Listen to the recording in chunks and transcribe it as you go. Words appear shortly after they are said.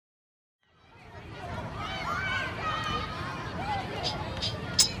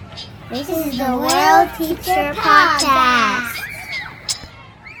This is the World Teacher Podcast.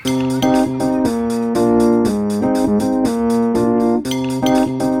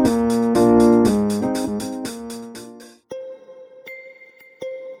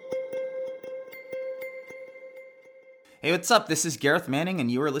 Hey, what's up? This is Gareth Manning,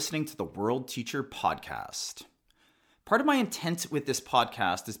 and you are listening to the World Teacher Podcast. Part of my intent with this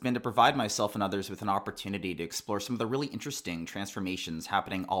podcast has been to provide myself and others with an opportunity to explore some of the really interesting transformations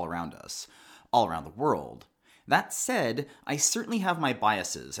happening all around us, all around the world. That said, I certainly have my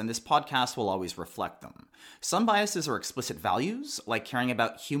biases, and this podcast will always reflect them. Some biases are explicit values, like caring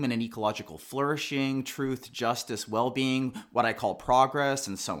about human and ecological flourishing, truth, justice, well-being, what I call progress,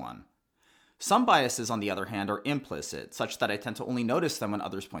 and so on. Some biases, on the other hand, are implicit, such that I tend to only notice them when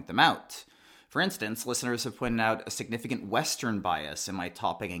others point them out. For instance, listeners have pointed out a significant Western bias in my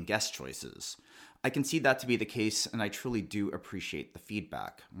topic and guest choices. I concede that to be the case, and I truly do appreciate the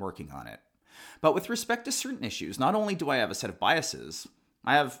feedback. I'm working on it. But with respect to certain issues, not only do I have a set of biases,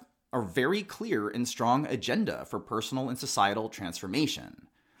 I have a very clear and strong agenda for personal and societal transformation.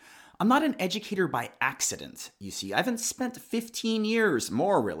 I'm not an educator by accident, you see. I haven't spent 15 years,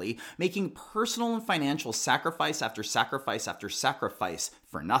 more really, making personal and financial sacrifice after sacrifice after sacrifice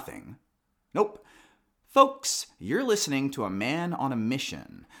for nothing. Nope. Folks, you're listening to a man on a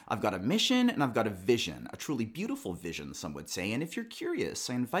mission. I've got a mission and I've got a vision, a truly beautiful vision, some would say, and if you're curious,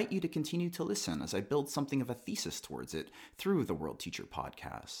 I invite you to continue to listen as I build something of a thesis towards it through the World Teacher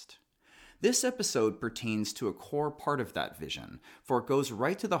Podcast. This episode pertains to a core part of that vision, for it goes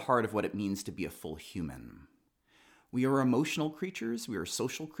right to the heart of what it means to be a full human. We are emotional creatures, we are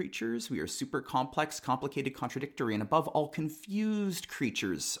social creatures, we are super complex, complicated, contradictory, and above all, confused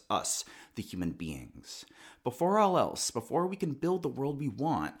creatures, us, the human beings. Before all else, before we can build the world we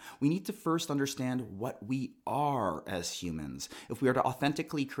want, we need to first understand what we are as humans, if we are to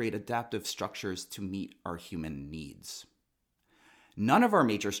authentically create adaptive structures to meet our human needs. None of our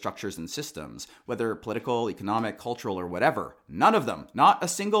major structures and systems, whether political, economic, cultural, or whatever, none of them, not a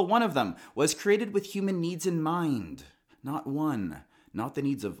single one of them, was created with human needs in mind. Not one, not the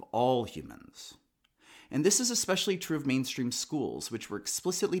needs of all humans. And this is especially true of mainstream schools, which were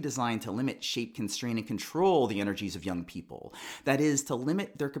explicitly designed to limit, shape, constrain, and control the energies of young people. That is, to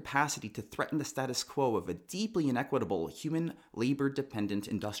limit their capacity to threaten the status quo of a deeply inequitable, human, labor-dependent,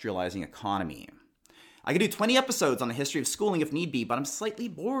 industrializing economy. I could do 20 episodes on the history of schooling if need be, but I'm slightly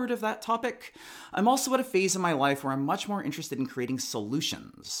bored of that topic. I'm also at a phase in my life where I'm much more interested in creating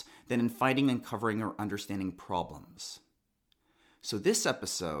solutions than in finding, uncovering, or understanding problems. So this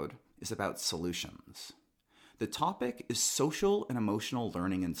episode is about solutions. The topic is social and emotional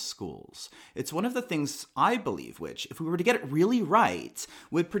learning in schools. It's one of the things I believe which, if we were to get it really right,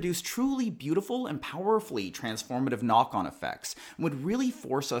 would produce truly beautiful and powerfully transformative knock-on effects, and would really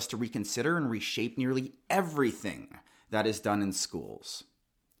force us to reconsider and reshape nearly everything that is done in schools.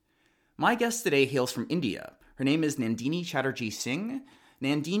 My guest today hails from India. Her name is Nandini Chatterjee Singh.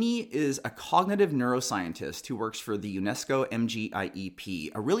 Nandini is a cognitive neuroscientist who works for the UNESCO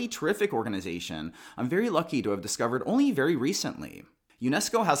MGIEP, a really terrific organization I'm very lucky to have discovered only very recently.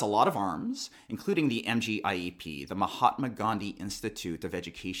 UNESCO has a lot of arms, including the MGIEP, the Mahatma Gandhi Institute of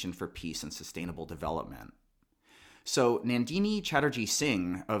Education for Peace and Sustainable Development. So Nandini Chatterjee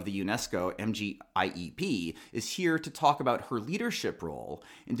Singh of the UNESCO MGIEP is here to talk about her leadership role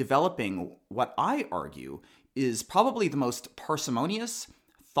in developing what I argue is probably the most parsimonious,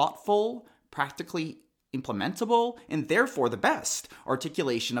 thoughtful, practically implementable, and therefore the best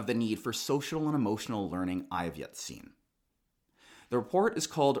articulation of the need for social and emotional learning I have yet seen. The report is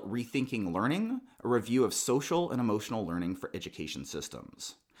called Rethinking Learning, a review of social and emotional learning for education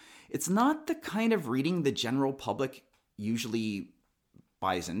systems. It's not the kind of reading the general public usually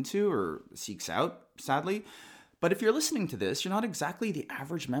buys into or seeks out, sadly, but if you're listening to this, you're not exactly the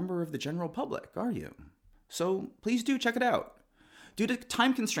average member of the general public, are you? So please do check it out. Due to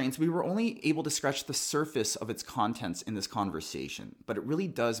time constraints, we were only able to scratch the surface of its contents in this conversation, but it really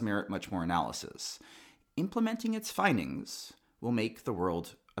does merit much more analysis. Implementing its findings will make the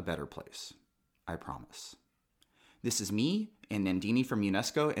world a better place. I promise. This is me and Nandini from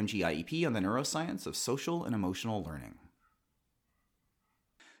UNESCO MGIEP on the neuroscience of social and emotional learning.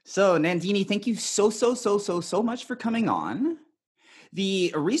 So Nandini, thank you so much for coming on.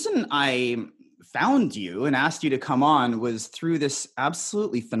 The reason I found you and asked you to come on was through this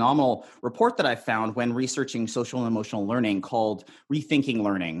absolutely phenomenal report that I found when researching social and emotional learning called Rethinking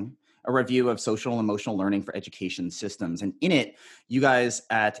Learning, a review of social and emotional learning for education systems. And in it, you guys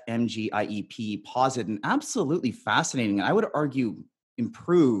at MGIEP posit an absolutely fascinating, and I would argue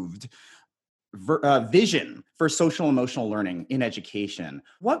improved vision for social emotional learning in education.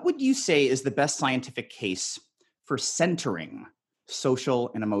 What would you say is the best scientific case for centering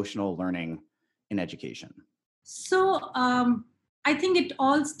social and emotional learning in education? So I think it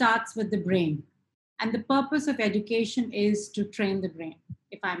all starts with the brain. And the purpose of education is to train the brain,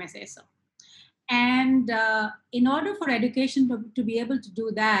 if I may say so. And in order for education to be able to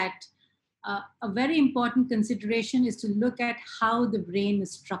do that, a very important consideration is to look at how the brain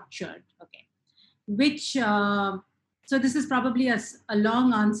is structured. Okay, which so this is probably a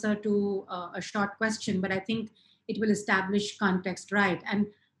long answer to a short question, but I think it will establish context right. And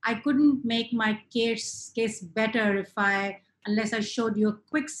I couldn't make my case better unless I showed you a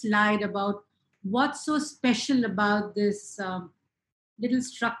quick slide about what's so special about this little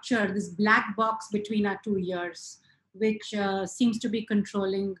structure, this black box between our two ears, which seems to be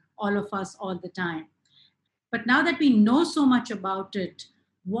controlling all of us all the time. But now that we know so much about it,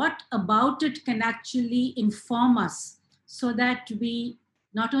 what about it can actually inform us so that we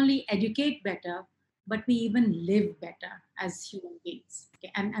not only educate better, but we even live better as human beings.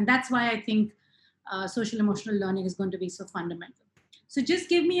 Okay? And that's why I think social emotional learning is going to be so fundamental. So just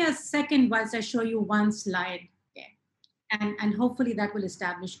give me a second whilst I show you one slide. Okay? And hopefully that will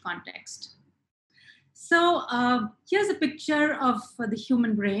establish context. So here's a picture of the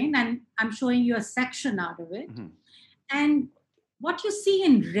human brain, and I'm showing you a section out of it. Mm-hmm. And what you see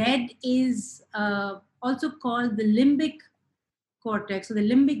in red is also called the limbic cortex, or the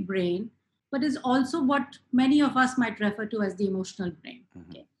limbic brain, but is also what many of us might refer to as the emotional brain.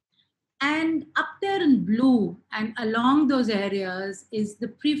 Mm-hmm. Okay? And up there in blue and along those areas is the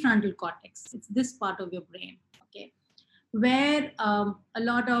prefrontal cortex. It's this part of your brain, okay, where a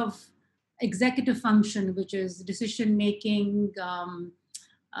lot of executive function, which is decision making,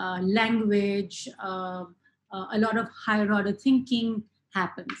 language, a lot of higher order thinking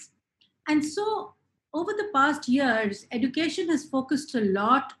happens. And so over the past years, education has focused a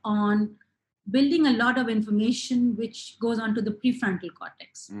lot on building a lot of information which goes on to the prefrontal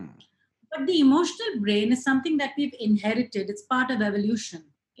cortex. Mm. But the emotional brain is something that we've inherited. It's part of evolution.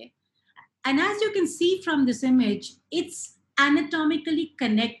 Okay? And as you can see from this image, it's anatomically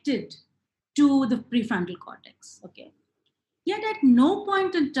connected to the prefrontal cortex. Okay. Yet at no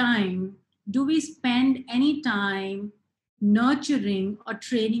point in time do we spend any time nurturing or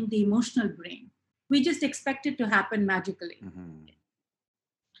training the emotional brain. We just expect it to happen magically. Mm-hmm.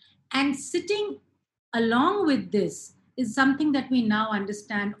 And sitting along with this is something that we now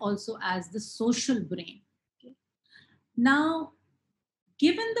understand also as the social brain. Okay. Now,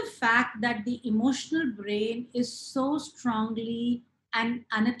 given the fact that the emotional brain is so strongly and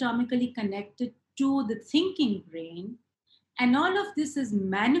anatomically connected to the thinking brain, and all of this is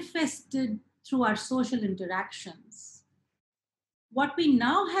manifested through our social interactions, what we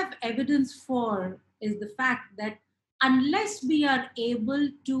now have evidence for is the fact that unless we are able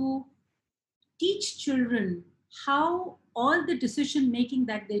to teach children how all the decision making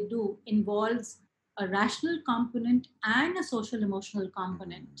that they do involves a rational component and a social emotional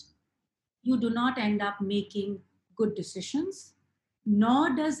component, you do not end up making good decisions,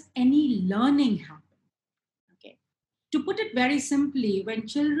 nor does any learning happen. Okay. To put it very simply, when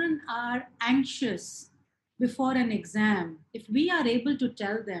children are anxious before an exam, if we are able to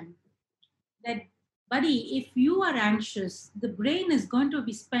tell them that, buddy, if you are anxious, the brain is going to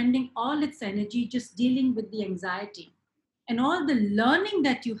be spending all its energy just dealing with the anxiety. And all the learning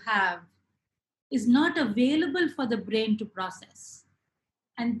that you have is not available for the brain to process.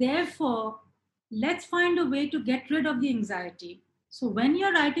 And therefore, let's find a way to get rid of the anxiety. So when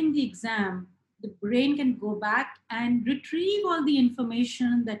you're writing the exam, the brain can go back and retrieve all the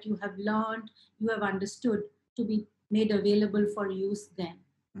information that you have learned, you have understood, to be made available for use then.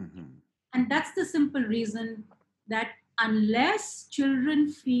 Mm-hmm. And that's the simple reason that unless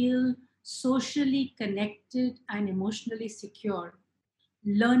children feel socially connected and emotionally secure,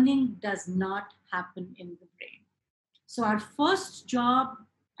 learning does not happen in the brain. So our first job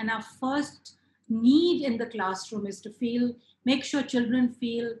and our first need in the classroom is to make sure children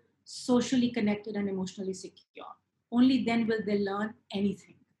feel socially connected and emotionally secure. Only then will they learn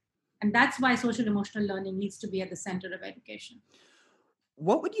anything. And that's why social emotional learning needs to be at the center of education.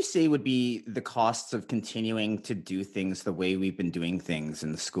 What would you say would be the costs of continuing to do things the way we've been doing things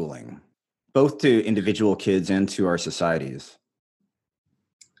in the schooling, both to individual kids and to our societies?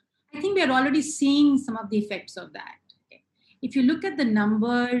 I think we are already seeing some of the effects of that. Okay. If you look at the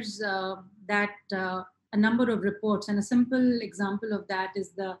numbers, a number of reports, and a simple example of that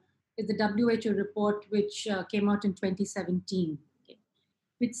is the WHO report, which came out in 2017, okay,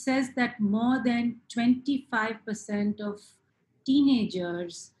 which says that more than 25% of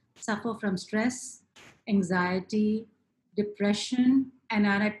teenagers suffer from stress, anxiety, depression, and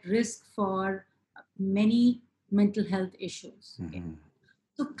are at risk for many mental health issues. Okay.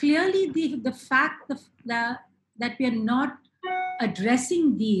 So clearly, the fact that we are not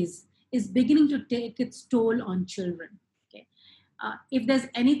addressing these is beginning to take its toll on children. Okay. If there's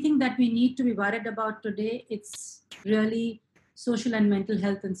anything that we need to be worried about today, it's really social and mental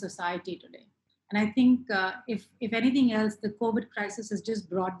health in society today. And I think if anything else, the COVID crisis has just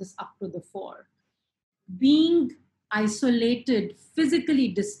brought this up to the fore. Being isolated, physically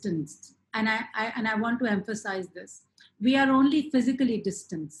distanced, and I want to emphasize this, we are only physically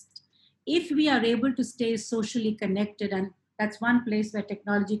distanced. If we are able to stay socially connected, and that's one place where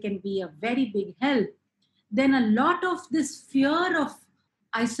technology can be a very big help, then a lot of this fear of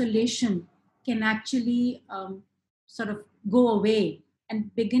isolation can actually sort of go away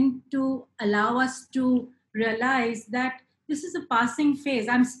and begin to allow us to realize that this is a passing phase.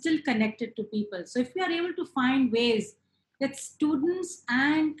 I'm still connected to people. So if we are able to find ways that students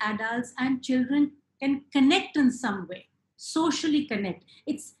and adults and children can connect in some way, socially connect.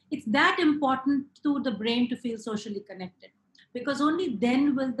 It's that important to the brain to feel socially connected, because only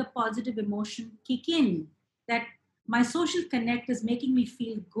then will the positive emotion kick in, that my social connect is making me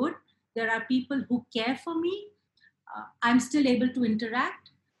feel good. There are people who care for me. I'm still able to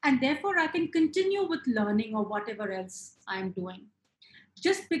interact, and therefore I can continue with learning or whatever else I'm doing.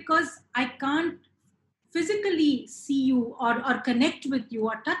 Just because I can't physically see you or connect with you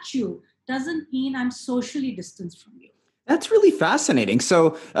or touch you doesn't mean I'm socially distanced from you. That's really fascinating.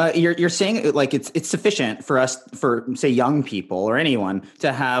 So you're saying like it's sufficient for us, for say young people or anyone,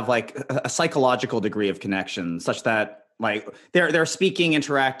 to have like a psychological degree of connection, such that like they're speaking,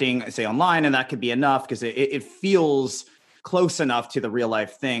 interacting, say online, and that could be enough because it feels close enough to the real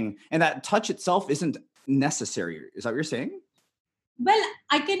life thing, and that touch itself isn't necessary. Is that what you're saying? Well,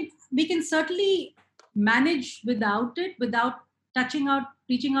 we can certainly manage without it, without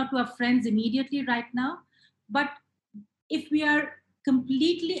reaching out to our friends immediately right now. But if we are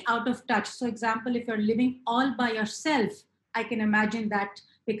completely out of touch, so example, if you're living all by yourself, I can imagine that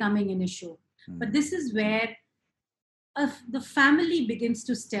becoming an issue. But this is where the family begins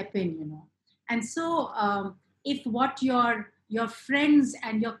to step in. And so if what your friends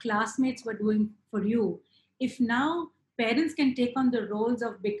and your classmates were doing for you, if now parents can take on the roles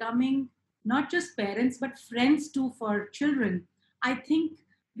of becoming not just parents, but friends too for children, I think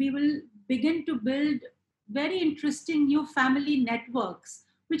we will begin to build very interesting new family networks,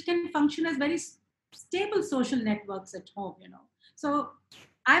 which can function as very stable social networks at home. So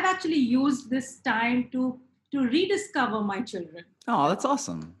I've actually used this time to rediscover my children. Oh, that's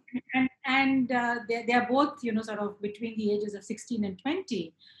awesome. And they're both, sort of between the ages of 16 and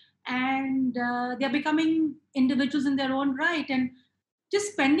 20. And they're becoming individuals in their own right. And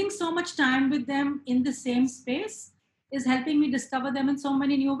just spending so much time with them in the same space is helping me discover them in so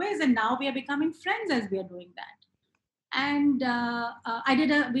many new ways. And now we are becoming friends as we are doing that. And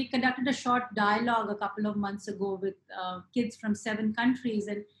we conducted a short dialogue a couple of months ago with kids from 7 countries.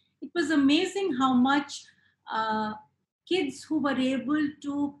 And it was amazing how much kids who were able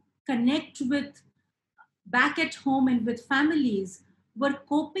to connect with back at home and with families were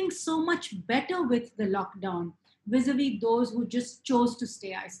coping so much better with the lockdown vis-a-vis those who just chose to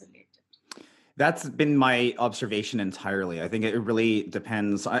stay isolated. That's been my observation entirely. I think it really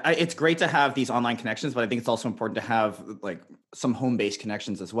depends. It's great to have these online connections, but I think it's also important to have like some home-based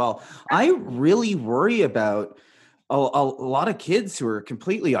connections as well. I really worry about a lot of kids who are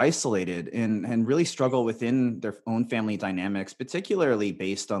completely isolated and really struggle within their own family dynamics, particularly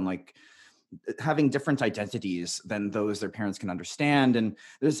based on like having different identities than those their parents can understand. And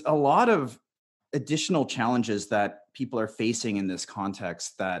there's a lot of additional challenges that people are facing in this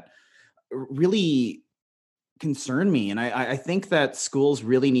context that really concern me. And I think that schools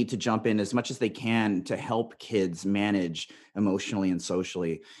really need to jump in as much as they can to help kids manage emotionally and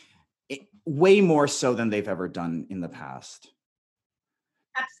socially, way more so than they've ever done in the past.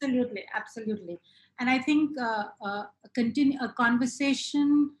 Absolutely, absolutely. And I think a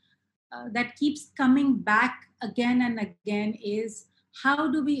conversation that keeps coming back again and again is,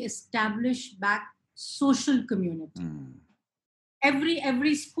 how do we establish back social community?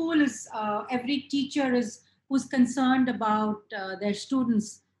 Every school is, every teacher is who's concerned about their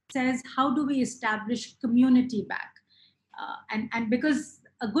students says, how do we establish community back? And because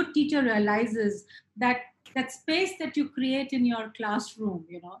a good teacher realizes that space that you create in your classroom,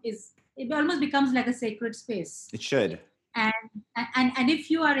 it almost becomes like a sacred space. It should. And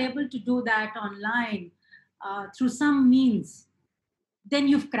if you are able to do that online through some means, then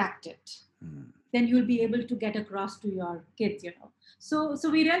you've cracked it. then you'll be able to get across to your kids, So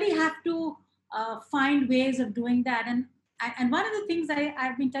we really have to find ways of doing that. And one of the things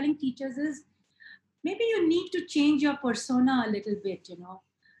I've been telling teachers is maybe you need to change your persona a little bit,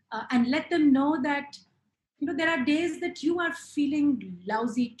 and let them know that, there are days that you are feeling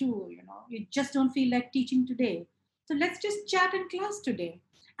lousy too, you just don't feel like teaching today. So let's just chat in class today.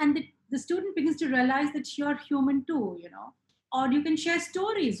 And the student begins to realize that you're human too, or you can share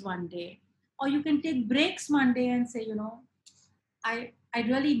stories one day, or you can take breaks one day and say, I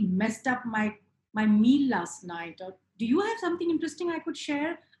really messed up my meal last night. Or do you have something interesting I could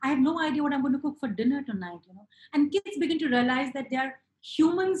share? I have no idea what I'm going to cook for dinner tonight, And kids begin to realize that they are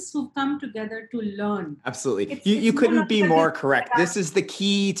humans who've come together to learn. Absolutely. You couldn't be more correct. This is the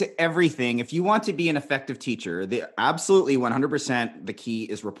key to everything. If you want to be an effective teacher, absolutely 100% the key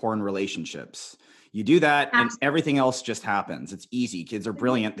is rapport and relationships. You do that and everything else just happens. It's easy. Kids are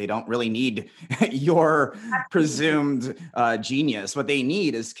brilliant. They don't really need your presumed genius. What they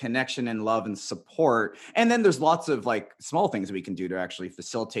need is connection and love and support. And then there's lots of like small things we can do to actually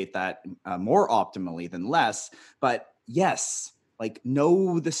facilitate that more optimally than less. But yes, like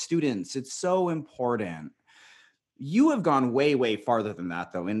know the students. It's so important. You have gone way, way farther than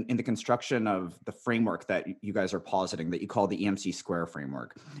that, though, in the construction of the framework that you guys are positing that you call the EMC Square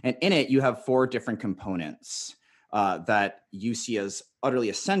framework. And in it, you have 4 different components that you see as utterly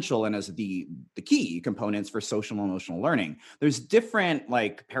essential and as the key components for social and emotional learning. There's different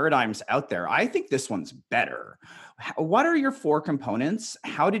like paradigms out there. I think this one's better. What are your 4 components?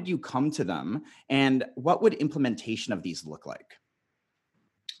 How did you come to them? And what would implementation of these look like?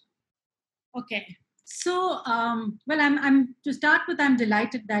 Okay. So, well, I'm to start with, I'm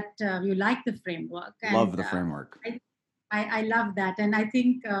delighted that you like the framework. And, love the framework. I love that. And I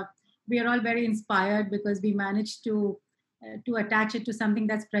think we are all very inspired because we managed to attach it to something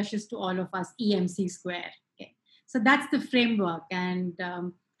that's precious to all of us, EMC Square. Okay. So that's the framework. And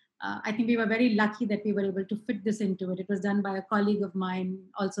I think we were very lucky that we were able to fit this into it. It was done by a colleague of mine,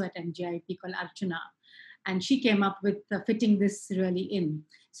 also at MJIP, called Archana. And she came up with fitting this really in.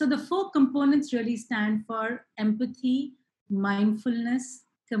 So the 4 components really stand for empathy, mindfulness,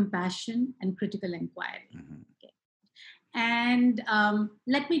 compassion, and critical inquiry. Mm-hmm. Okay. And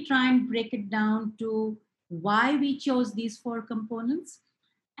let me try and break it down to why we chose these 4 components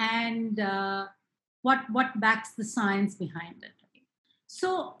and what backs the science behind it. Okay.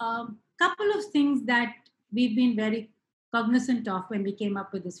 So couple of things that we've been very cognizant of when we came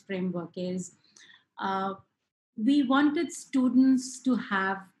up with this framework is we wanted students to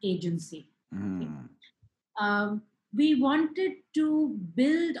have agency. Mm. We wanted to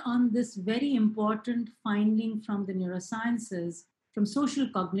build on this very important finding from the neurosciences, from social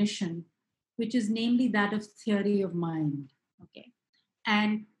cognition, which is namely that of theory of mind. Okay,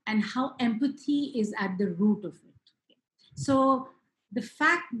 and how empathy is at the root of it. Okay? So the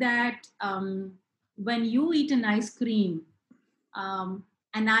fact that when you eat an ice cream,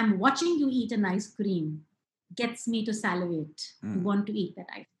 and I'm watching you eat an ice cream, gets me to salivate, want to eat that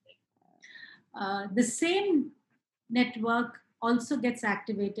ice cream. The same network also gets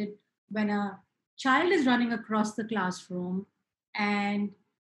activated when a child is running across the classroom and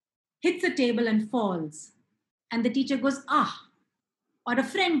hits a table and falls. And the teacher goes, ah, or a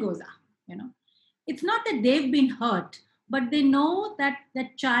friend goes, ah, It's not that they've been hurt, but they know that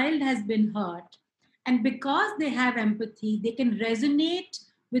that child has been hurt. And because they have empathy, they can resonate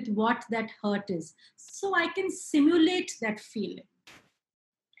with what that hurt is. So I can simulate that feeling.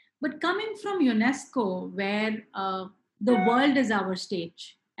 But coming from UNESCO, where the world is our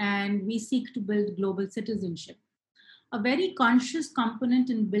stage and we seek to build global citizenship, a very conscious component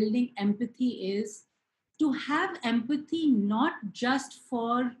in building empathy is to have empathy not just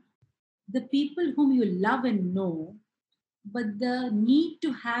for the people whom you love and know, but the need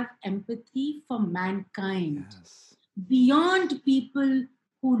to have empathy for mankind, Yes. beyond people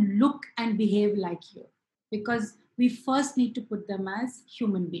who look and behave like you, because we first need to put them as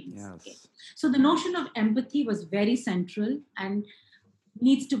human beings. Yes. Okay. So the notion of empathy was very central and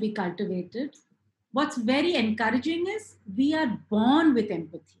needs to be cultivated. What's very encouraging is we are born with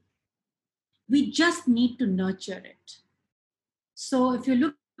empathy. We just need to nurture it. So if you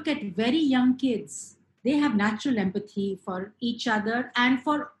look at very young kids, they have natural empathy for each other and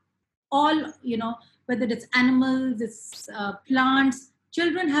for all, whether it's animals, it's plants.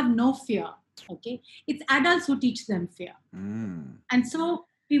 Children have no fear. Okay, it's adults who teach them fear. And so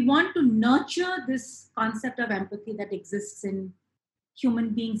we want to nurture this concept of empathy that exists in human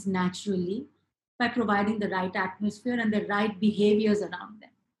beings naturally by providing the right atmosphere and the right behaviors around them.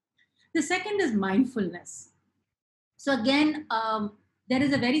 The second is mindfulness. So again, there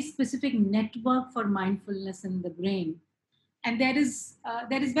is a very specific network for mindfulness in the brain. And there is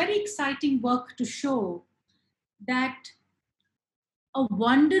very exciting work to show that a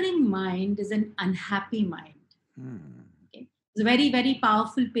wandering mind is an unhappy mind. Okay. It's a very, very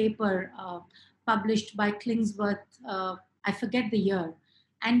powerful paper published by Klingsworth, I forget the year.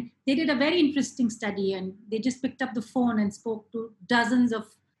 And they did a very interesting study, and they just picked up the phone and spoke to dozens of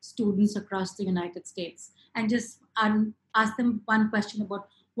students across the United States and just asked them one question about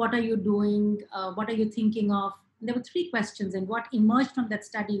what are you doing, what are you thinking of. And there were 3 questions, and what emerged from that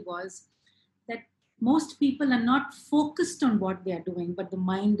study was that most people are not focused on what they are doing, but the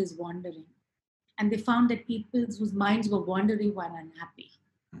mind is wandering. And they found that people whose minds were wandering were unhappy.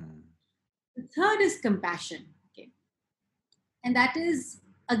 The third is compassion. Okay. And that is,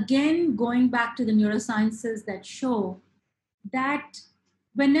 again, going back to the neurosciences that show that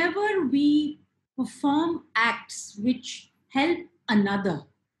whenever we perform acts which help another,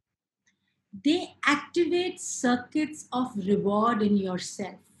 they activate circuits of reward in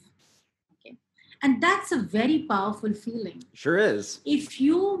yourself. Okay. And that's a very powerful feeling. Sure is. If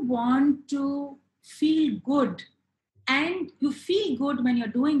you want to feel good, and you feel good when you're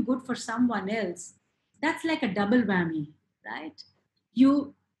doing good for someone else, that's like a double whammy, right?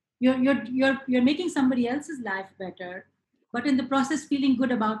 You're making somebody else's life better, but in the process feeling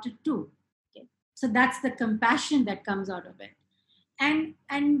good about it too. Okay. So that's the compassion that comes out of it. And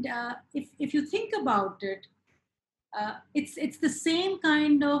if you think about it, it's the same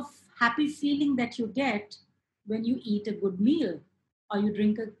kind of happy feeling that you get when you eat a good meal or you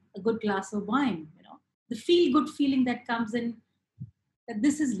drink a good glass of wine. The feel good feeling that comes in, that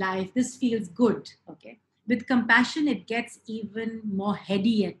this is life, this feels good. Okay. With compassion, it gets even more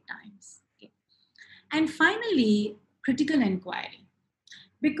heady at times. Okay. And finally, critical inquiry,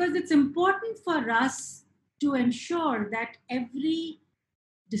 because it's important for us to ensure that every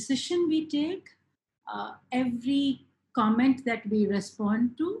decision we take, every comment that we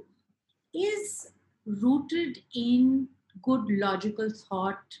respond to is rooted in good logical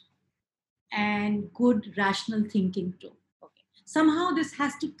thought and good rational thinking too. Okay. Somehow this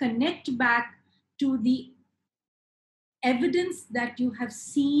has to connect back to the evidence that you have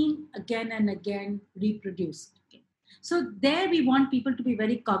seen again and again reproduced. Okay. So there we want people to be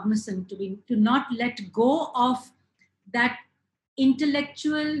very cognizant, to not let go of that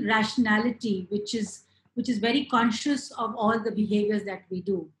intellectual rationality, which is very conscious of all the behaviors that we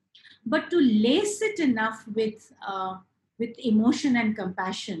do, but to lace it enough with emotion and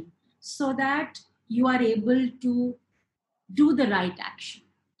compassion, so that you are able to do the right action.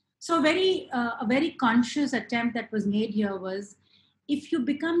 So a very conscious attempt that was made here was, if you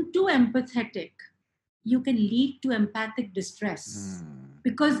become too empathetic, you can lead to empathic distress.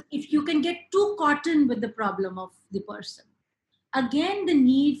 Because if you can get too caught in with the problem of the person, again, the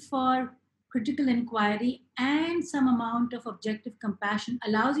need for critical inquiry and some amount of objective compassion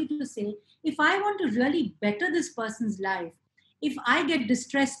allows you to say, if I want to really better this person's life, if I get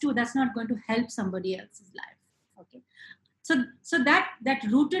distressed too, that's not going to help somebody else's life. Okay. So that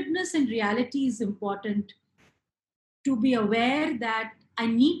rootedness in reality is important, to be aware that I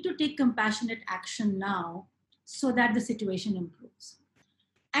need to take compassionate action now so that the situation improves.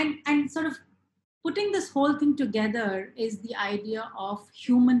 And sort of putting this whole thing together is the idea of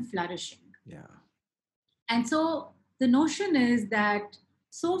human flourishing. Yeah. And so the notion is that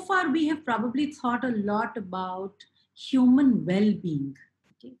so far we have probably thought a lot about human well-being.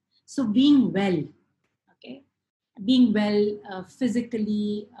 Okay? So being well, okay, being well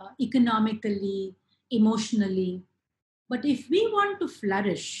physically, economically, emotionally. But if we want to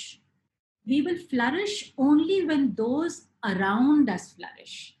flourish, we will flourish only when those around us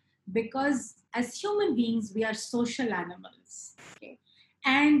flourish. Because as human beings, we are social animals. Okay?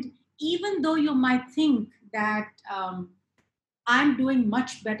 And even though you might think that I'm doing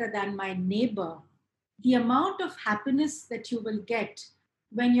much better than my neighbor, the amount of happiness that you will get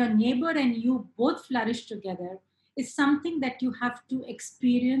when your neighbor and you both flourish together is something that you have to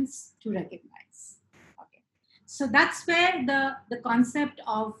experience to recognize. Okay. So that's where the concept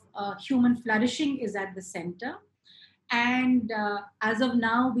of human flourishing is at the center. And as of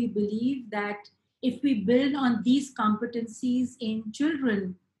now, we believe that if we build on these competencies in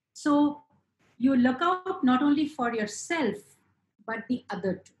children, so you look out not only for yourself, but the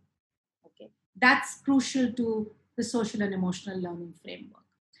other too. Okay. That's crucial to the social and emotional learning framework.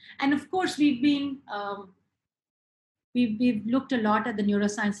 And of course, we've looked a lot at the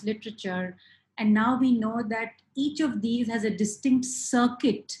neuroscience literature, and now we know that each of these has a distinct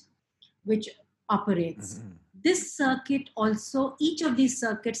circuit which operates. Mm-hmm. This circuit also, each of these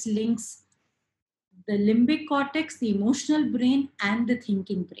circuits links the limbic cortex, the emotional brain, and the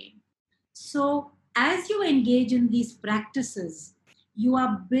thinking brain. So as you engage in these practices, you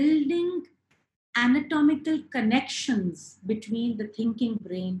are building anatomical connections between the thinking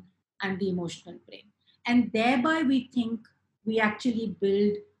brain and the emotional brain. And thereby we think we actually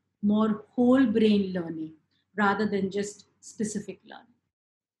build more whole brain learning rather than just specific learning.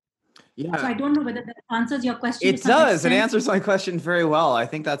 Yeah. So I don't know whether that answers your question. It does. It answers my question very well. I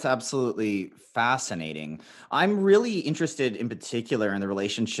think that's absolutely fascinating. I'm really interested in particular in the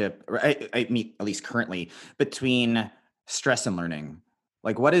relationship, I mean, at least currently, between stress and learning.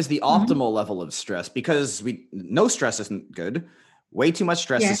 Like, what is the optimal level of stress? Because no stress isn't good. Way too much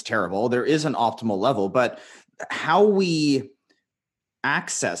stress is terrible. There is an optimal level, but how we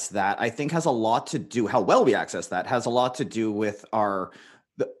access that, I think, has a lot to do, how well we access that has a lot to do with our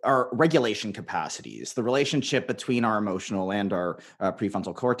regulation capacities, the relationship between our emotional and our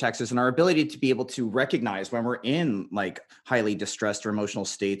prefrontal cortexes, and our ability to be able to recognize when we're in like highly distressed or emotional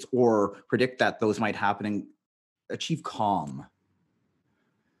states, or predict that those might happen and achieve calm.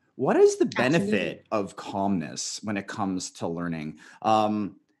 What is the benefit of calmness when it comes to learning?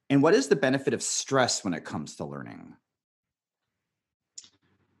 And what is the benefit of stress when it comes to learning?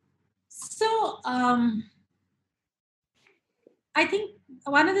 So I think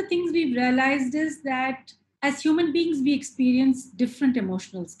one of the things we've realized is that as human beings, we experience different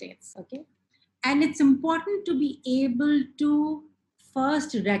emotional states, okay? And it's important to be able to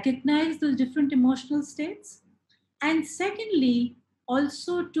first recognize those different emotional states. And secondly,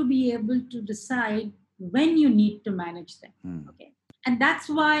 also to be able to decide when you need to manage them, okay? And that's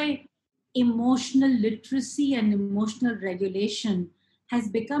why emotional literacy and emotional regulation has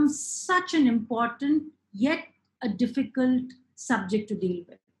become such an important yet a difficult subject to deal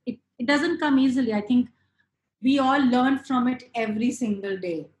with. It doesn't come easily. I think we all learn from it every single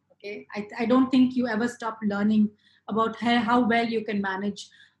day. Okay, I don't think you ever stop learning about how well you can manage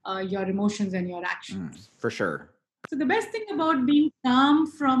your emotions and your actions. For sure. So the best thing about being calm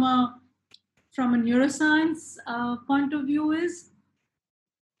from a neuroscience point of view is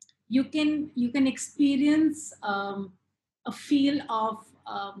you can experience a feel of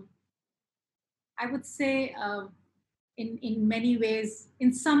I would say in many ways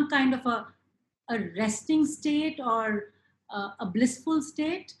in some kind of a resting state or a blissful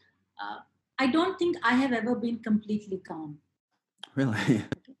state. I don't think I have ever been completely calm. Really?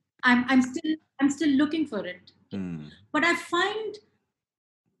 I'm still looking for it. But I find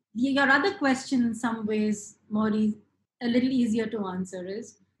your other question in some ways a little easier to answer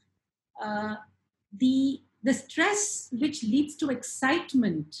is the stress which leads to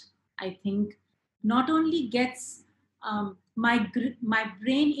excitement. I think not only gets my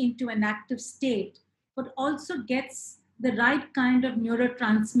brain into an active state, but also gets the right kind of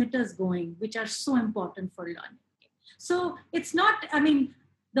neurotransmitters going, which are so important for learning. So it's not, I mean,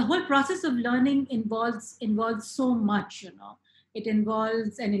 the whole process of learning involves so much, It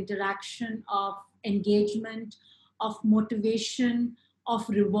involves an interaction of engagement, of motivation, of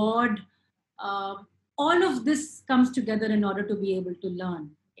reward. All of this comes together in order to be able to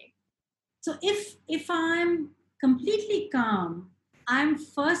learn. Okay? So if I'm completely calm, I'm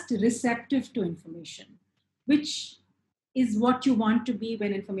first receptive to information, which is what you want to be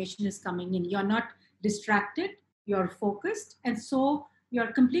when information is coming in. You're not distracted, you're focused, and so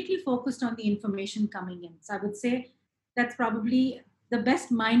you're completely focused on the information coming in. So I would say that's probably the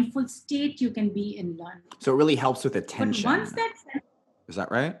best mindful state you can be in learning. So it really helps with attention. But once is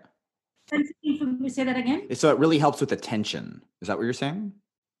that right? Say that again. So it really helps with attention. Is that what you're saying?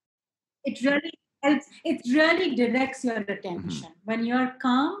 It really helps. It really directs your attention. When you're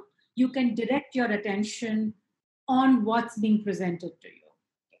calm, you can direct your attention on what's being presented to you.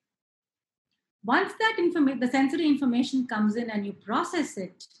 Okay. Once that the sensory information comes in and you process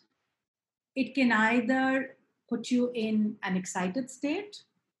it, it can either put you in an excited state,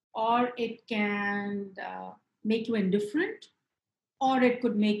 or it can make you indifferent, or it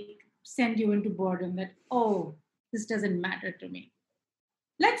could send you into boredom that, oh, this doesn't matter to me.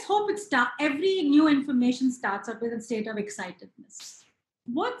 Let's hope every new information starts up with a state of excitedness.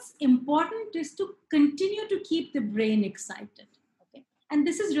 What's important is to continue to keep the brain excited. Okay? And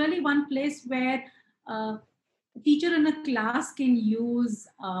this is really one place where a teacher in a class can use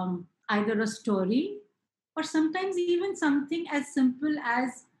either a story or sometimes even something as simple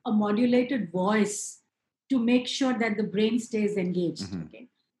as a modulated voice to make sure that the brain stays engaged. Okay?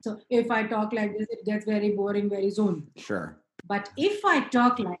 So if I talk like this, it gets very boring very soon. Sure. But if I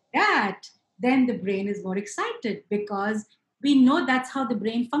talk like that, then the brain is more excited because we know that's how the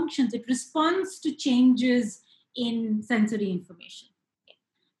brain functions. It responds to changes in sensory information. Okay.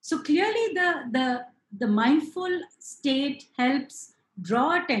 So clearly the the mindful state helps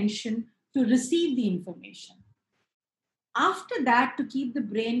draw attention to receive the information. After that, to keep the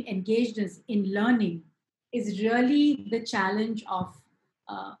brain engaged in learning is really the challenge of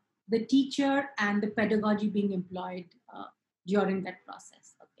uh, the teacher and the pedagogy being employed during that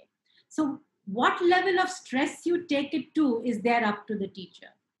process. Okay, so what level of stress you take it to is there up to the teacher.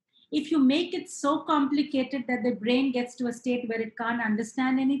 If you make it so complicated that the brain gets to a state where it can't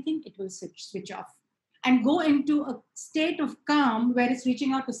understand anything, it will switch off and go into a state of calm where it's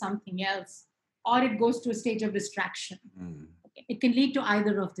reaching out to something else, or it goes to a stage of distraction. Okay. It can lead to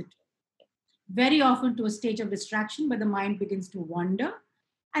either of the two. Very often to a stage of distraction where the mind begins to wander,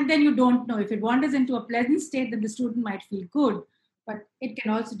 and then you don't know. If it wanders into a pleasant state, then the student might feel good, but it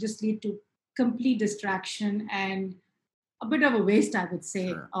can also just lead to complete distraction and a bit of a waste, I would say,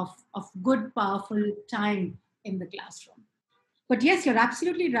 Sure. of good, powerful time in the classroom. But yes, you're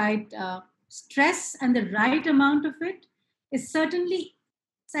absolutely right. Stress and the right amount of it is certainly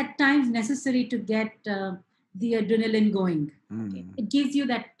at times necessary to get the adrenaline going. Okay? It gives you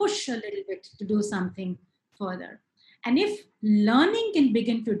that push a little bit to do something further. And if learning can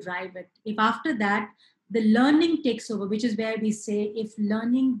begin to drive it, if after that the learning takes over, which is where we say if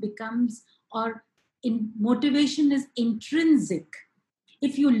learning becomes or motivation is intrinsic,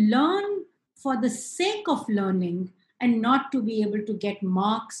 if you learn for the sake of learning and not to be able to get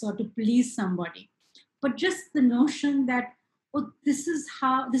marks or to please somebody, but just the notion that, oh, this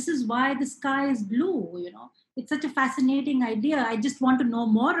is why the sky is blue, it's such a fascinating idea, I just want to know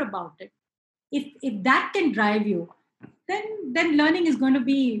more about it. If that can drive you, then learning is going to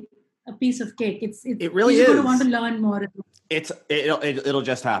be a piece of cake. It really you're is. going to want to learn more. It'll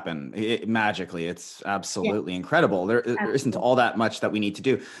just happen magically. It's absolutely incredible. There isn't all that much that we need to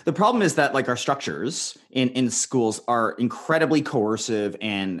do. The problem is that like our structures in schools are incredibly coercive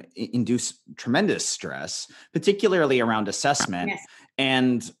and induce tremendous stress, particularly around assessment. Yes.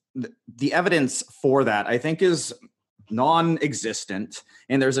 And the evidence for that, I think, is non-existent,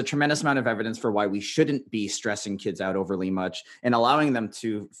 and there's a tremendous amount of evidence for why we shouldn't be stressing kids out overly much and allowing them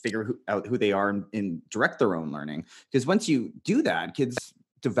to figure out who they are and direct their own learning, because once you do that, kids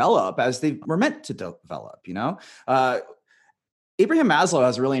develop as they were meant to develop. Abraham Maslow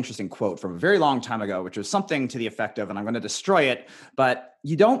has a really interesting quote from a very long time ago, which was something to the effect of, and I'm going to destroy it, but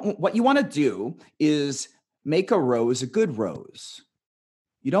what you want to do is make a rose a good rose.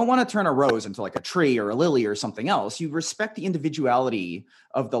 You don't want to turn a rose into like a tree or a lily or something else. You respect the individuality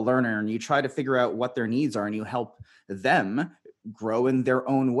of the learner and you try to figure out what their needs are and you help them grow in their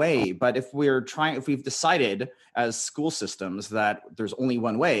own way. But if we've decided as school systems that there's only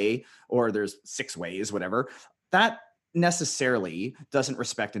one way or there's 6 ways, whatever, that necessarily doesn't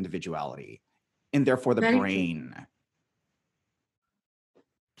respect individuality and therefore the brain.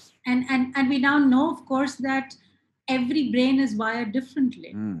 And we now know, of course, that every brain is wired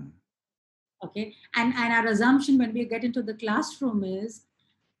differently. Okay. And our assumption when we get into the classroom is,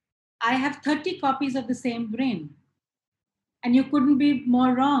 I have 30 copies of the same brain. And you couldn't be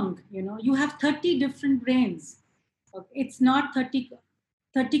more wrong. You have 30 different brains. Okay. It's not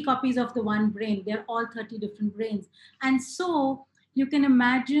 30 copies of the one brain. They're all 30 different brains. And so you can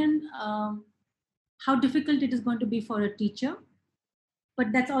imagine how difficult it is going to be for a teacher.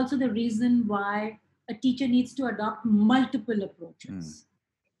 But that's also the reason why a teacher needs to adopt multiple approaches.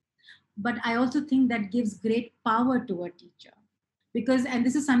 But I also think that gives great power to a teacher, because, and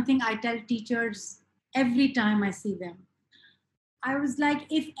this is something I tell teachers every time I see them. I was like,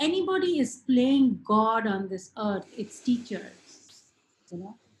 if anybody is playing God on this earth, it's teachers.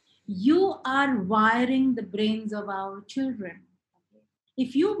 You are wiring the brains of our children.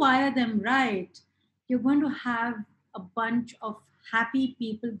 If you wire them right, you're going to have a bunch of happy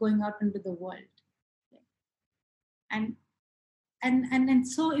people going out into the world. And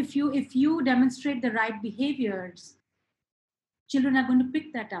so if you demonstrate the right behaviors, children are going to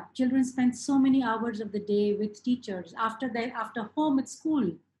pick that up. Children spend so many hours of the day with teachers, after home at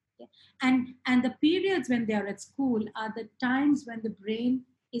school. And the periods when they are at school are the times when the brain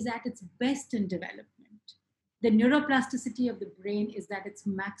is at its best in development. The neuroplasticity of the brain is at its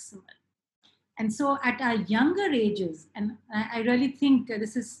maximal. And so at our younger ages, and I really think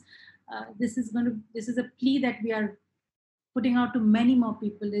this is a plea that we are putting out to many more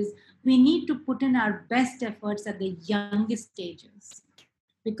people, is we need to put in our best efforts at the youngest stages,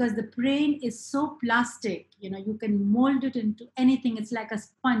 because the brain is so plastic. You can mold it into anything. It's like a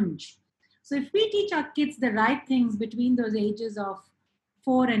sponge. So if we teach our kids the right things between those ages of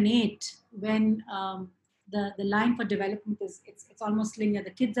 4 and 8, when the line for development it's almost linear, the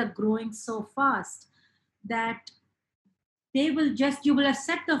kids are growing so fast that you will have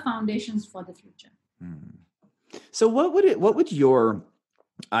set the foundations for the future. So what would your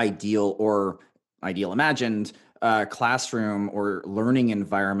ideal imagined classroom or learning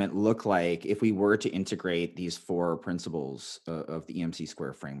environment look like if we were to integrate these 4 principles of the EMC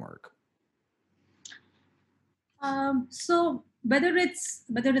Square framework? So whether it's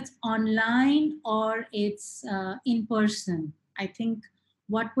online or it's in person, I think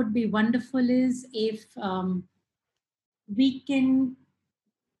what would be wonderful is if we can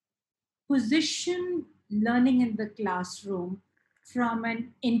position learning in the classroom from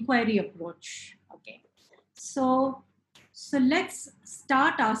an inquiry approach. Okay, so let's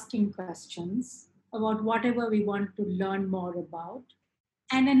start asking questions about whatever we want to learn more about,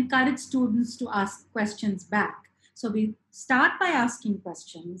 and encourage students to ask questions back. So we start by asking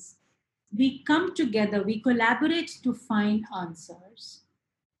questions, we come together, we collaborate to find answers,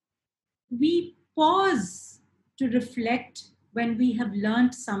 we pause to reflect when we have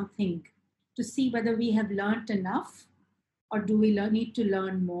learned something to see whether we have learned enough or do we need to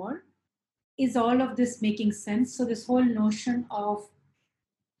learn more. Is all of this making sense? So this whole notion of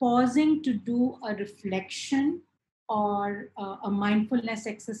pausing to do a reflection or a mindfulness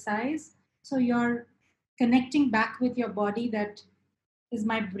exercise. So you're connecting back with your body, that is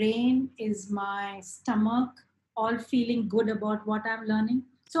my brain, is my stomach all feeling good about what I'm learning.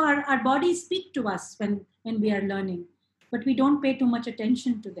 So our bodies speak to us when we are learning, but we don't pay too much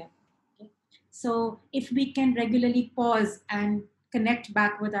attention to them. Okay? So if we can regularly pause and connect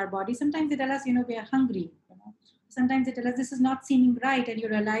back with our body, sometimes they tell us, we are hungry. Sometimes they tell us this is not seeming right, and you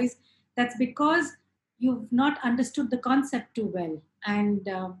realize that's because you've not understood the concept too well, and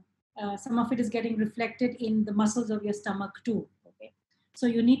some of it is getting reflected in the muscles of your stomach too. Okay, so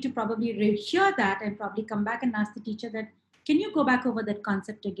you need to probably hear that and probably come back and ask the teacher that, can you go back over that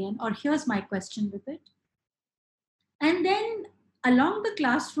concept again, or here's my question with it. And then along the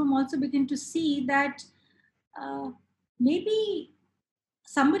classroom also begin to see that maybe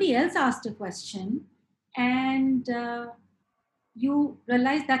somebody else asked a question, and you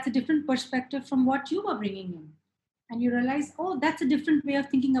realize that's a different perspective from what you were bringing in. And you realize, oh, that's a different way of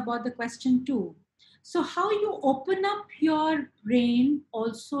thinking about the question too. So how you open up your brain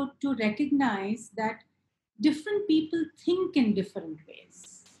also to recognize that different people think in different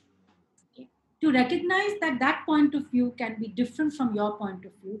ways. Okay? To recognize that that point of view can be different from your point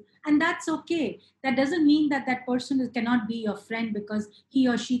of view, and that's okay. That doesn't mean that that person cannot be your friend because he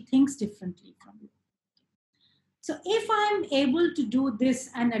or she thinks differently from you. So if I'm able to do this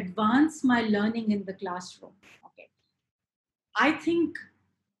and advance my learning in the classroom, okay, I think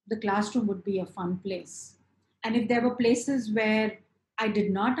the classroom would be a fun place. And if there were places where I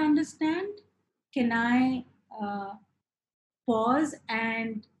did not understand, can I pause,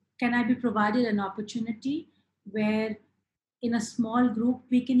 and can I be provided an opportunity where in a small group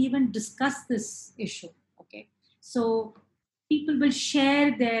we can even discuss this issue? Okay, so people will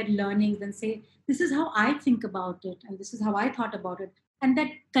share their learnings and say, this is how I think about it, and this is how I thought about it. And that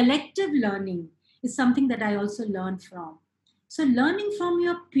collective learning is something that I also learn from. So learning from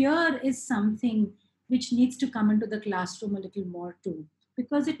your peer is something which needs to come into the classroom a little more too,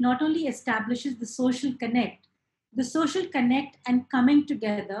 because it not only establishes the social connect and coming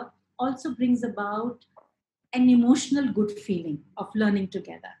together also brings about an emotional good feeling of learning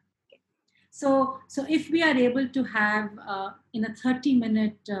together. So if we are able to have in a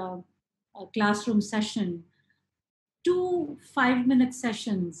 30-minute classroom session, 2 5-minute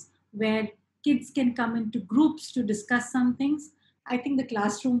sessions where kids can come into groups to discuss some things, I think the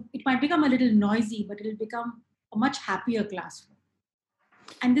classroom, it might become a little noisy, but it'll become a much happier classroom.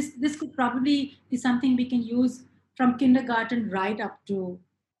 And this could probably be something we can use from kindergarten right up to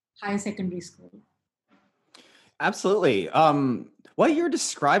higher secondary school. Absolutely. What you're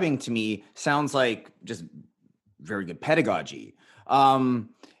describing to me sounds like just very good pedagogy.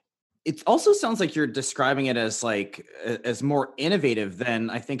 It also sounds like you're describing it as more innovative than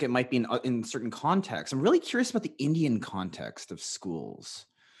I think it might be in certain contexts. I'm really curious about the Indian context of schools.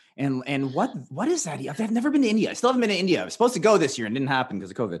 And what is that? I've never been to India. I still haven't been to India. I was supposed to go this year and didn't happen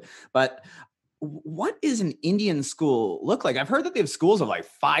because of COVID. But what is an Indian school look like? I've heard that they have schools of like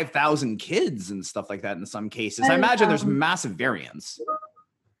 5,000 kids and stuff like that in some cases. I imagine there's massive variance.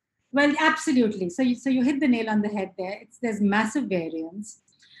 Well, absolutely. So you hit the nail on the head there. There's massive variance.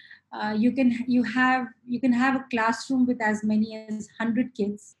 You can have a classroom with as many as 100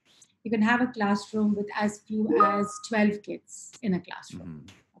 kids. You can have a classroom with as few as 12 kids in a classroom.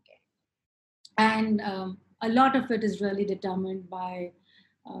 Mm-hmm. Okay, and a lot of it is really determined by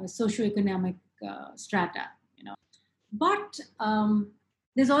socioeconomic strata, But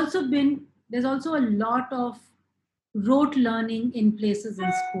there's also a lot of rote learning in places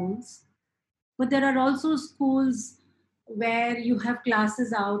in schools. But there are also schools where you have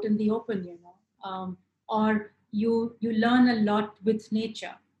classes out in the open, or you learn a lot with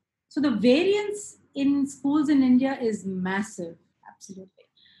nature. So the variance in schools in India is massive, absolutely.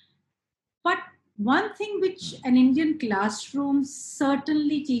 But one thing which an Indian classroom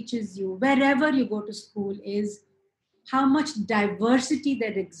certainly teaches you wherever you go to school is how much diversity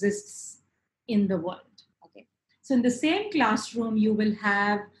that exists in the world. Okay, so in the same classroom, you will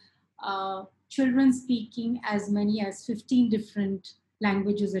have children speaking as many as 15 different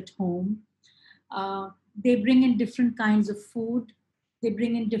languages at home. They bring in different kinds of food. They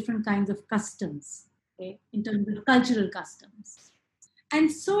bring in different kinds of customs, okay, in terms of cultural customs.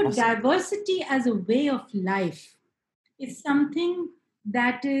 And so, Awesome. diversity as a way of life is something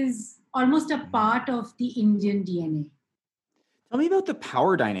that is almost a part of the Indian DNA. Tell me about the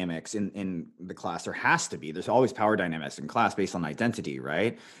power dynamics in the class. There has to be. There's always power dynamics in class based on identity,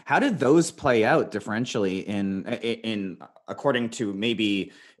 right? How did those play out differentially in according to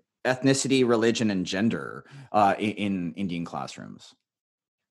maybe ethnicity, religion, and gender in Indian classrooms?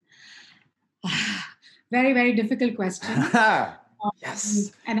 Very, very difficult question.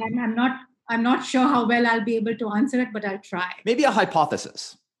 Yes. And I'm not sure how well I'll be able to answer it, but I'll try. Maybe a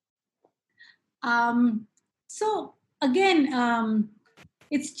hypothesis. So again,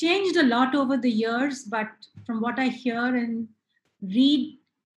 it's changed a lot over the years, but from what I hear and read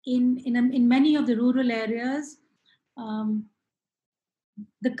in many of the rural areas,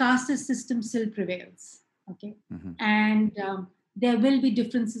 the caste system still prevails. Okay, and there will be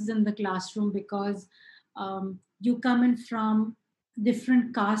differences in the classroom because you come in from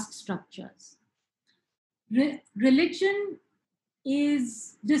different caste structures. Religion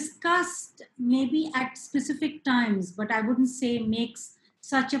is discussed maybe at specific times, but I wouldn't say makes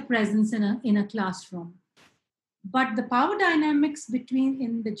such a presence in a classroom. But the power dynamics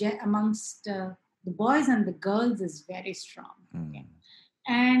amongst the boys and the girls is very strong. Okay?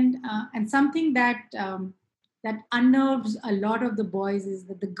 And something that that unnerves a lot of the boys is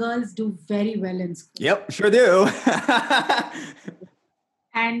that the girls do very well in school. Yep, sure do.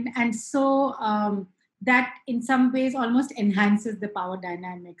 and so that in some ways almost enhances the power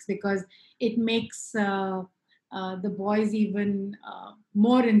dynamics because it makes the boys even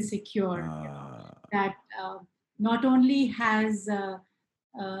more insecure. That not only has the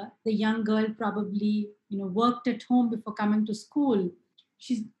young girl probably worked at home before coming to school,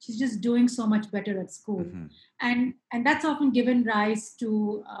 she's just doing so much better at school, and that's often given rise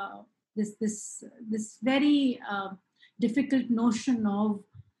to this very difficult notion of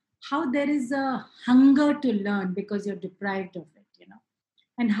how there is a hunger to learn because you're deprived of it,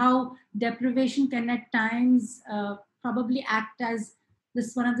 and how deprivation can at times probably act as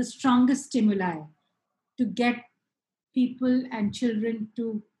this one of the strongest stimuli to get people and children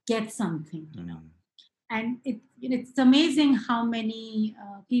to get something, and it's amazing how many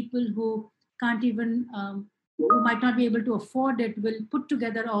people who can't even who might not be able to afford it will put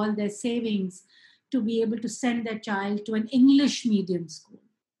together all their savings to be able to send their child to an English medium school,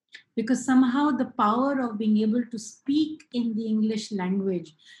 because somehow the power of being able to speak in the English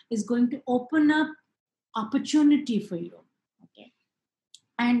language is going to open up opportunity for you. Okay,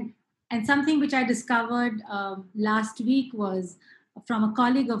 and something which I discovered last week was from a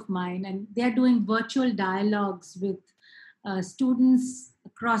colleague of mine, and they're doing virtual dialogues with students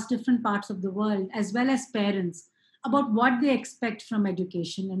across different parts of the world, as well as parents, about what they expect from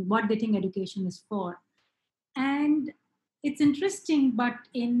education and what they think education is for. And it's interesting, but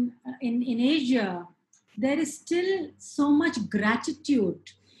in Asia, there is still so much gratitude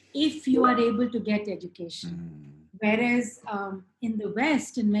if you are able to get education. Whereas in the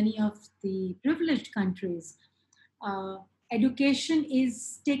West, in many of the privileged countries, education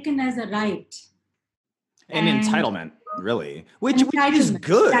is taken as a right. And entitlement, really, which is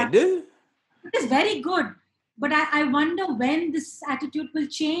good. It is very good. But I wonder when this attitude will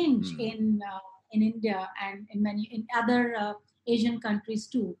change in India and in other Asian countries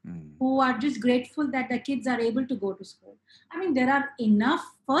too, who are just grateful that their kids are able to go to school. I mean, there are enough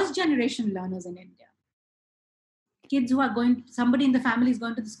first-generation learners in India. Kids who are somebody in the family is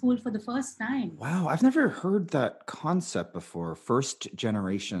going to the school for the first time. Wow, I've never heard that concept before. First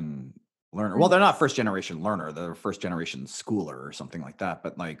generation learner. Well, they're not first generation learner, they're first generation schooler or something like that.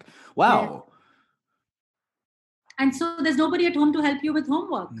 But like, wow. Yeah. And so there's nobody at home to help you with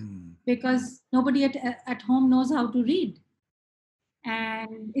homework because nobody at home knows how to read.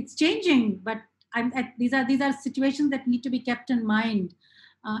 And it's changing, but these are situations that need to be kept in mind.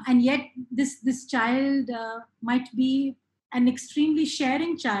 And yet this child might be an extremely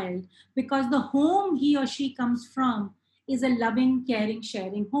sharing child because the home he or she comes from is a loving, caring,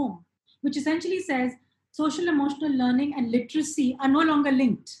 sharing home. which essentially says social emotional learning and literacy are no longer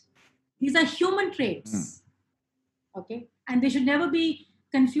linked. These are human traits. Okay, and they should never be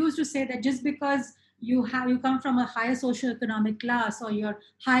confused to say that just because you come from a higher socioeconomic class or you're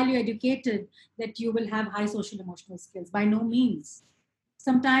highly educated that you will have high social emotional skills. By no means.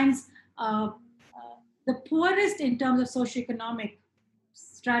 Sometimes the poorest in terms of socioeconomic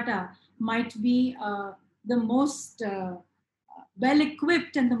strata might be the most well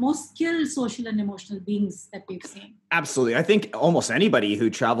equipped and the most skilled social and emotional beings that we've seen. Absolutely. I think almost anybody who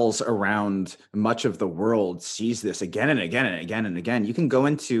travels around much of the world sees this again and again and again and again. You can go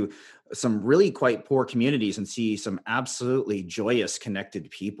into some really quite poor communities and see some absolutely joyous, connected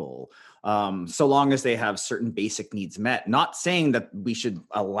people, so long as they have certain basic needs met. Not saying that we should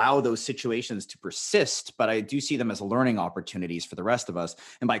allow those situations to persist, but I do see them as learning opportunities for the rest of us.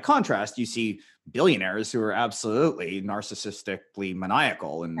 And by contrast, you see billionaires who are absolutely narcissistically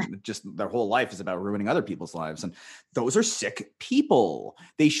maniacal and just their whole life is about ruining other people's lives. And those are sick people.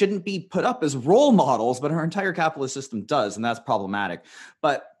 They shouldn't be put up as role models, but our entire capitalist system does, and that's problematic.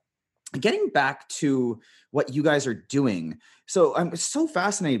 But getting back to what you guys are doing, so I'm so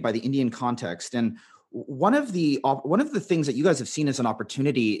fascinated by the Indian context, and one of the things that you guys have seen as an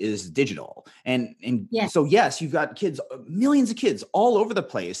opportunity is digital, and Yes. So yes, you've got kids, millions of kids all over the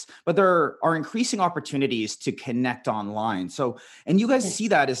place, but there are increasing opportunities to connect online. So, and you guys Yes. see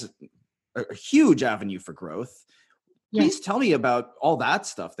that as a huge avenue for growth. Yes. Please tell me about all that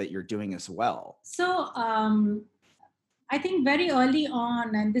stuff that you're doing as well. So I think very early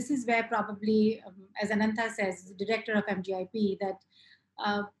on, and this is where probably, as Anantha says, the director of MGIP, that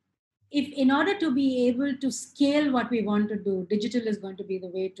if in order to be able to scale what we want to do, digital is going to be the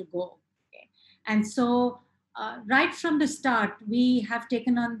way to go. Okay? And so right from the start, we have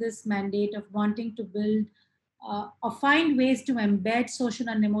taken on this mandate of wanting to build or find ways to embed social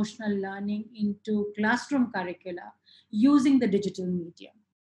and emotional learning into classroom curricula using the digital medium.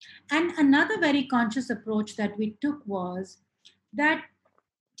 And another very conscious approach that we took was that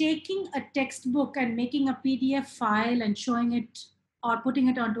taking a textbook and making a PDF file and showing it or putting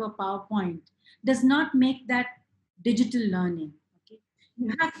it onto a PowerPoint does not make that digital learning. Okay?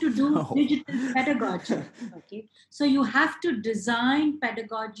 You have to do digital pedagogy. Okay? So you have to design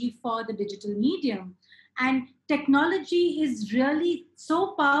pedagogy for the digital medium. And technology is really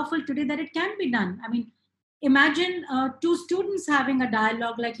so powerful today that it can be done. I mean, imagine two students having a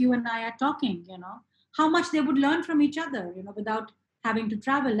dialogue like you and I are talking, how much they would learn from each other, without having to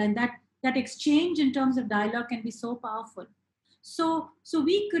travel. And that exchange in terms of dialogue can be so powerful. So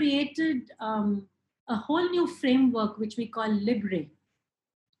we created a whole new framework, which we call Libre.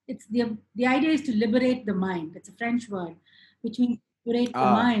 It's the idea is to liberate the mind. It's a French word, which means liberate the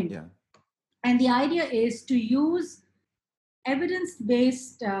mind. Yeah. And the idea is to use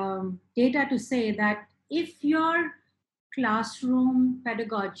evidence-based data to say that if your classroom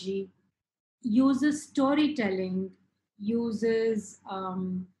pedagogy uses storytelling, uses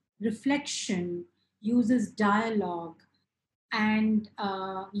reflection, uses dialogue, and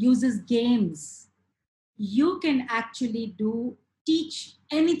uses games, you can actually teach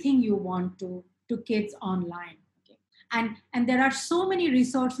anything you want to kids online. Okay? And there are so many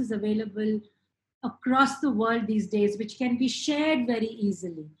resources available across the world these days which can be shared very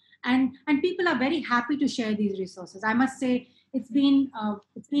easily, and people are very happy to share these resources. I must say it's been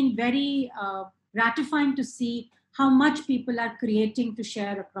very gratifying to see how much people are creating to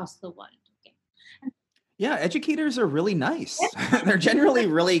share across the world. Okay? Yeah, educators are really nice. They're generally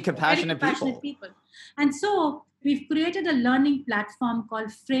really compassionate, people. And so we've created a learning platform called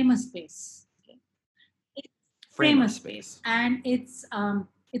Framerspace. Okay? Framerspace, and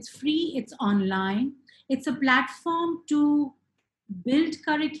it's free, it's online. It's a platform to build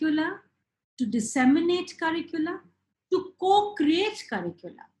curricula, to disseminate curricula, to co-create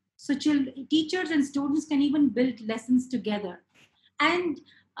curricula. So teachers and students can even build lessons together. And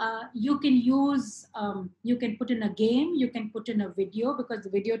you can you can put in a game, you can put in a video because the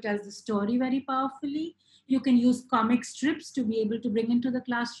video tells the story very powerfully. You can use comic strips to be able to bring into the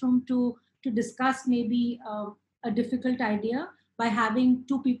classroom to discuss maybe a difficult idea by having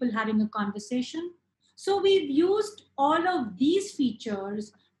two people having a conversation. So we've used all of these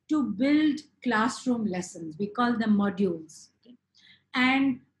features to build classroom lessons. We call them modules. Okay?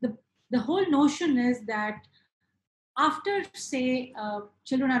 And the whole notion is that after, say,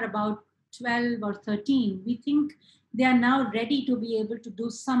 children are about 12 or 13, we think they are now ready to be able to do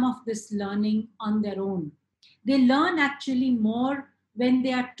some of this learning on their own. They learn actually more when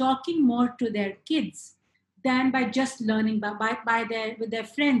they are talking more to their kids than by just learning with their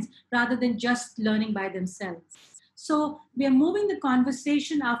friends, rather than just learning by themselves. So we are moving the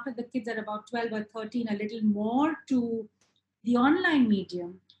conversation after the kids are about 12 or 13 a little more to the online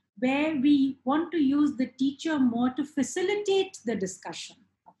medium, where we want to use the teacher more to facilitate the discussion.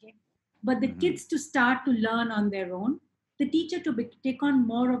 Okay, but the kids to start to learn on their own, the teacher to take on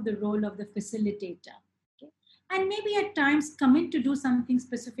more of the role of the facilitator. Okay, and maybe at times come in to do something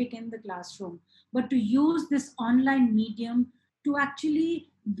specific in the classroom, but to use this online medium to actually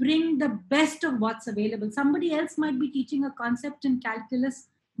bring the best of what's available. Somebody else might be teaching a concept in calculus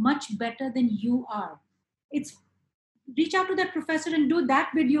much better than you are. It's reach out to that professor and do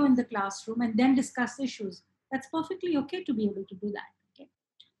that video in the classroom and then discuss issues. That's perfectly okay to be able to do that. Okay,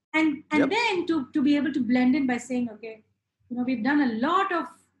 and then to be able to blend in by saying, okay, we've done a lot of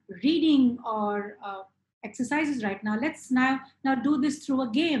reading or exercises right now. Let's now do this through a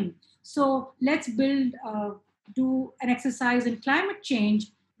game. So let's do an exercise in climate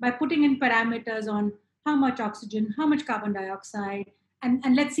change by putting in parameters on how much oxygen, how much carbon dioxide,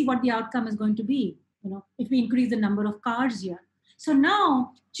 and let's see what the outcome is going to be. If we increase the number of cars here. So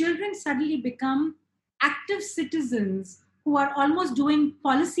now children suddenly become active citizens who are almost doing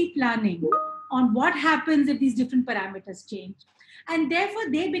policy planning on what happens if these different parameters change. And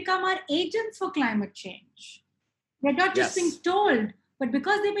therefore they become our agents for climate change. They're not just being told, but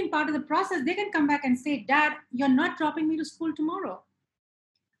because they've been part of the process, they can come back and say, Dad, you're not dropping me to school tomorrow.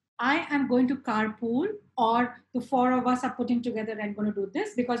 I am going to carpool, or the four of us are putting together and going to do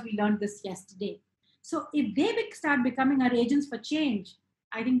this because we learned this yesterday. So if they start becoming our agents for change,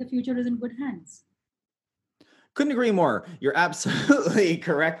 I think the future is in good hands. Couldn't agree more. You're absolutely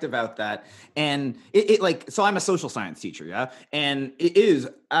correct about that. And so I'm a social science teacher, yeah? And it is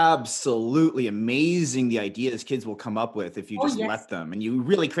absolutely amazing the ideas kids will come up with if you just let them and you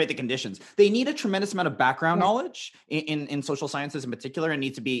really create the conditions. They need a tremendous amount of background knowledge in social sciences in particular. It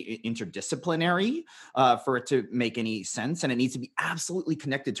needs to be interdisciplinary for it to make any sense. And it needs to be absolutely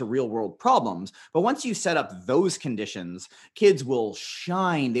connected to real world problems. But once you set up those conditions, kids will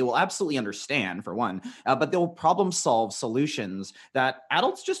shine. They will absolutely understand, for one, but they'll problem solve solutions that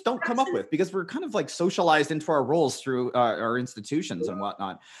adults just don't come up with because we're kind of like socialized into our roles through our institutions and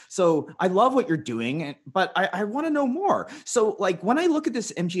whatnot. So I love what you're doing, but I want to know more. So like when I look at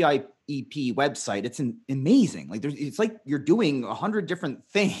this MGIEP website, it's amazing. Like it's like you're doing 100 different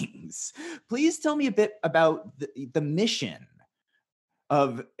things. Please tell me a bit about the mission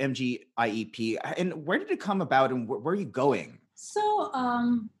of MGIEP and where did it come about and where are you going? So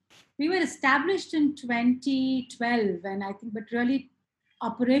we were established in 2012, and I think, but really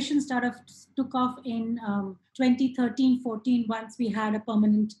operations took off in 2013-14 once we had a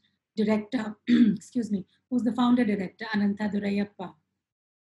permanent director, excuse me, who's the founder director, Anantha Durayappa.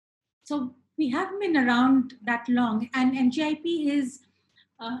 So we haven't been around that long, and MGIEP is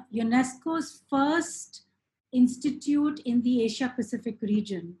UNESCO's first institute in the Asia Pacific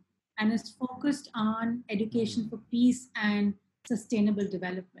region and is focused on education for peace and sustainable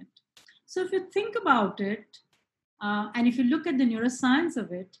development. So if you think about it, and if you look at the neuroscience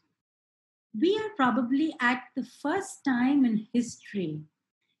of it, we are probably at the first time in history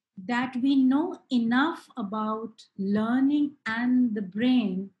that we know enough about learning and the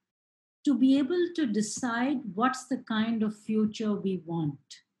brain to be able to decide what's the kind of future we want.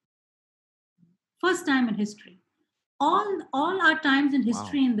 First time in history. All our times in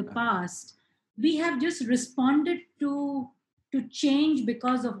history in the past, we have just responded to change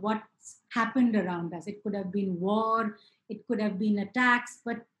because of what's happened around us. It could have been war, it could have been attacks,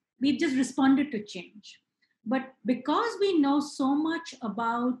 but we've just responded to change. But because we know so much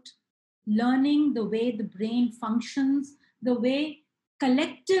about learning, the way the brain functions, the way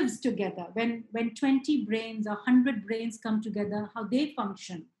collectives together, when 20 brains or 100 brains come together, how they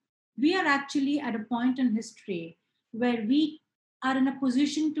function, we are actually at a point in history where we are in a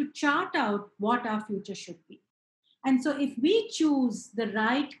position to chart out what our future should be. And so if we choose the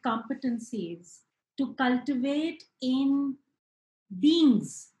right competencies to cultivate in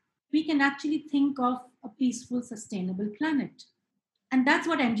beings, we can actually think of a peaceful, sustainable planet. And that's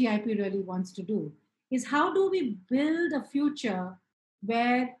what MGIEP really wants to do, is how do we build a future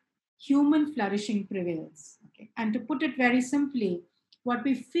where human flourishing prevails? Okay? And to put it very simply, what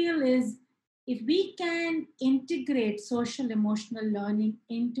we feel is if we can integrate social emotional learning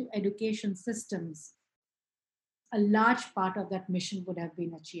into education systems, a large part of that mission would have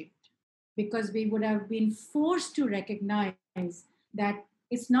been achieved, because we would have been forced to recognize that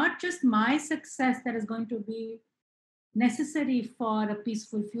it's not just my success that is going to be necessary for a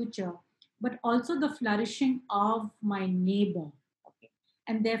peaceful future, but also the flourishing of my neighbor. Okay?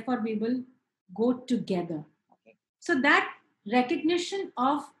 And therefore, we will go together. Okay? So that recognition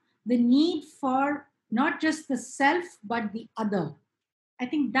of the need for not just the self, but the other. I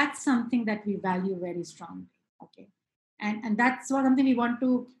think that's something that we value very strongly. Okay. And that's something we want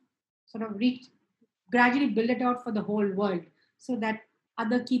to sort of reach, gradually build it out for the whole world so that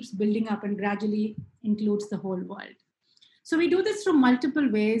other keeps building up and gradually includes the whole world. So we do this through multiple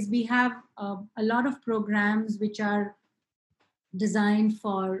ways. We have a lot of programs which are designed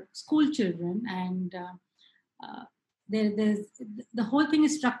for school children, and there's the whole thing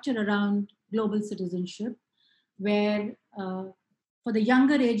is structured around global citizenship, where for the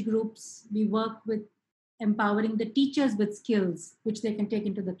younger age groups, we work with empowering the teachers with skills which they can take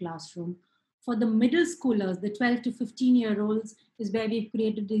into the classroom. For the middle schoolers, the 12 to 15-year-olds, is where we've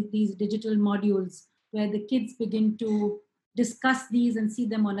created these digital modules where the kids begin to discuss these and see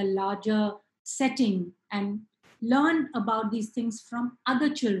them on a larger setting and learn about these things from other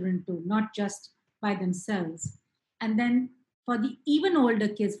children too, not just by themselves. And then for the even older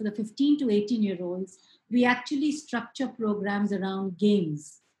kids, for the 15 to 18-year-olds, we actually structure programs around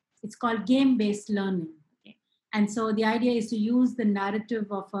games. It's called game-based learning. Okay? And so the idea is to use the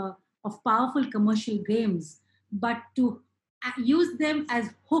narrative of powerful commercial games, but to use them as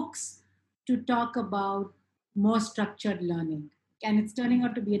hooks to talk about more structured learning. And it's turning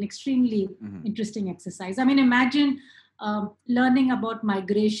out to be an extremely interesting exercise. I mean, imagine learning about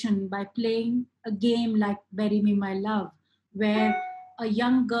migration by playing a game like Bury Me My Love, where a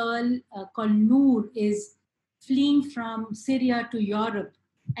young girl called Noor is fleeing from Syria to Europe.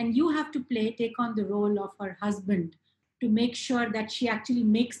 And you have to take on the role of her husband to make sure that she actually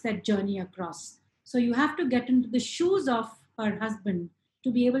makes that journey across. So you have to get into the shoes of her husband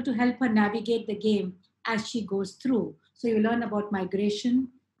to be able to help her navigate the game as she goes through. So you learn about migration,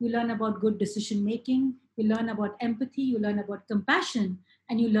 you learn about good decision making, you learn about empathy, you learn about compassion,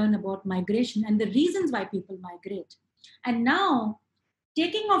 and you learn about migration and the reasons why people migrate. And now,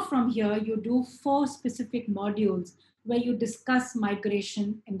 taking off from here, you do 4 specific modules where you discuss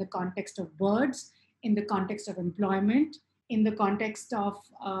migration in the context of birds, in the context of employment, in the context of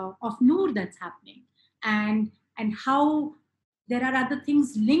Noor that's happening, and how there are other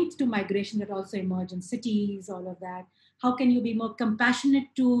things linked to migration that also emerge in cities, all of that. How can you be more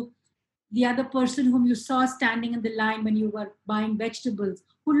compassionate to the other person whom you saw standing in the line when you were buying vegetables,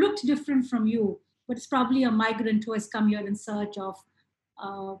 who looked different from you, but it's probably a migrant who has come here in search of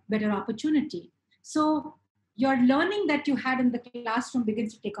better opportunity. So your learning that you had in the classroom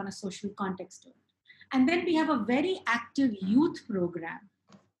begins to take on a social context to it. And then we have a very active youth program,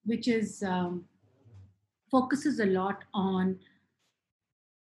 which is focuses a lot on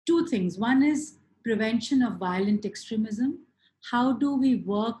 2 things. One is prevention of violent extremism. How do we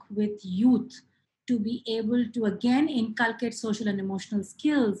work with youth to be able to, again, inculcate social and emotional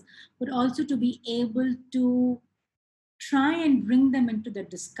skills, but also to be able to try and bring them into the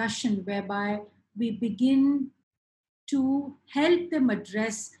discussion whereby we begin to help them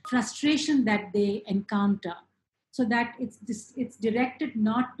address frustration that they encounter, so that it's directed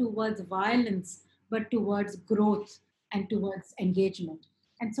not towards violence, but towards growth and towards engagement.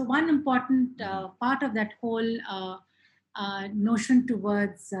 And so one important part of that whole notion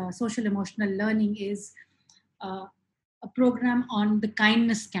towards social emotional learning is a program on the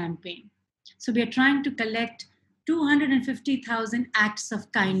kindness campaign. So we are trying to collect 250,000 acts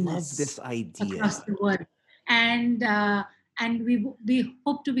of kindness. Love this idea. Across the world. And we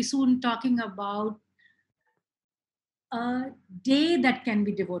hope to be soon talking about a day that can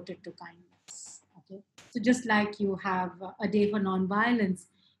be devoted to kindness. Okay, so just like you have a day for nonviolence,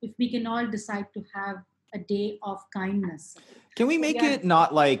 if we can all decide to have a day of kindness. Can we make it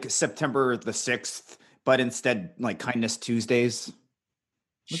not like September the 6th, but instead like Kindness Tuesdays?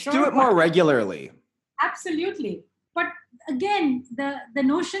 Let's do it more regularly. Absolutely. But again, the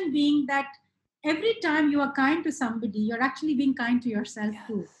notion being that every time you are kind to somebody, you're actually being kind to yourself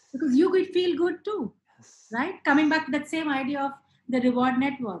too, because you could feel good too, right? Coming back to that same idea of the reward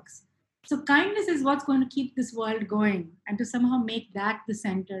networks. So kindness is what's going to keep this world going, and to somehow make that the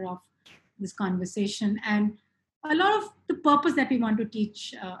center of this conversation and a lot of the purpose that we want to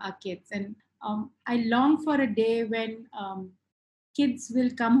teach our kids. And I long for a day when kids will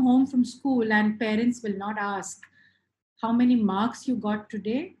come home from school and parents will not ask how many marks you got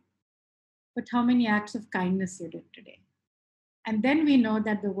today, but how many acts of kindness you did today. And then we know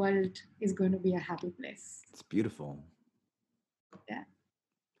that the world is going to be a happy place. It's beautiful. Yeah.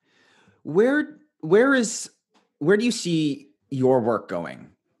 Where do you see your work going?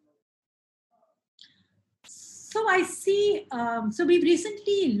 So I see, so we've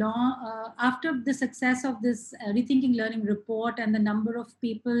recently, after the success of this Rethinking Learning report and the number of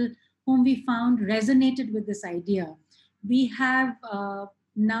people whom we found resonated with this idea, we have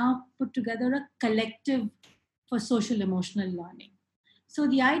now put together a collective for social emotional learning. So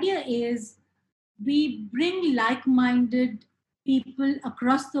the idea is we bring like minded people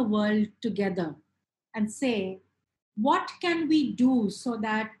across the world together and say, what can we do so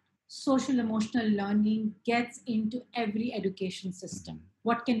that social emotional learning gets into every education system?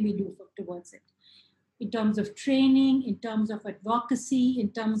 What can we do towards it? In terms of training, in terms of advocacy,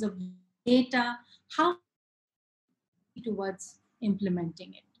 in terms of data, how towards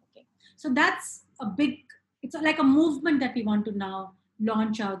implementing it. Okay, so that's a big. It's like a movement that we want to now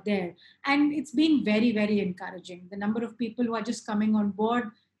launch out there, and it's been very, very encouraging. The number of people who are just coming on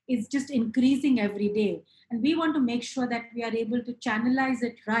board is just increasing every day, and we want to make sure that we are able to channelize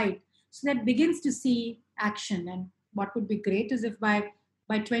it right, so that begins to see action. And what would be great is if by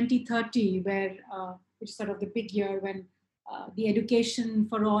 2030, where which is sort of the big year when the education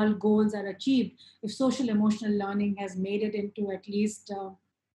for all goals are achieved, if social emotional learning has made it into at least,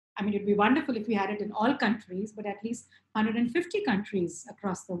 I mean, it'd be wonderful if we had it in all countries, but at least 150 countries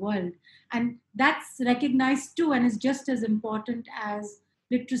across the world. And that's recognized too, and is just as important as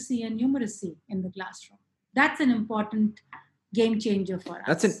literacy and numeracy in the classroom. That's an important game changer for us.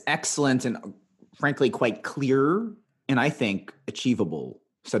 That's an excellent and frankly quite clear and I think achievable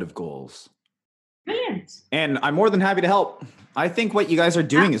set of goals. Brilliant. And I'm more than happy to help. I think what you guys are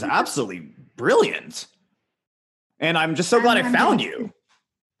doing is absolutely brilliant. And I'm just so glad I found you.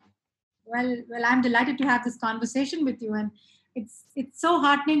 Well, I'm delighted to have this conversation with you. And it's so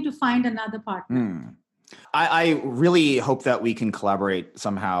heartening to find another partner. I really hope that we can collaborate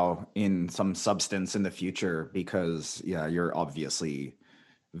somehow in some substance in the future because, yeah, you're obviously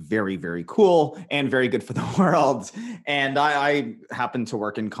very, very cool and very good for the world. And I happen to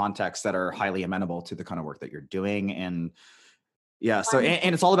work in contexts that are highly amenable to the kind of work that you're doing. And yeah, so,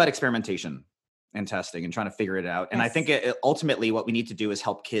 and it's all about experimentation and testing and trying to figure it out. And I think ultimately what we need to do is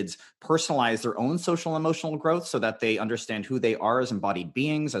help kids personalize their own social and emotional growth so that they understand who they are as embodied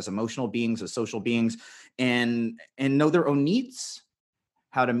beings, as emotional beings, as social beings, and know their own needs,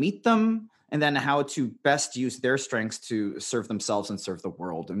 how to meet them, and then how to best use their strengths to serve themselves and serve the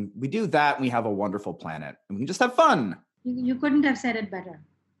world. And we do that, and we have a wonderful planet, and we can just have fun. You couldn't have said it better.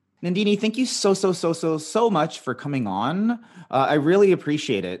 Nandini, thank you so much for coming on. I really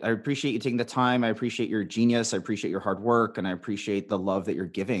appreciate it. I appreciate you taking the time. I appreciate your genius. I appreciate your hard work, and I appreciate the love that you're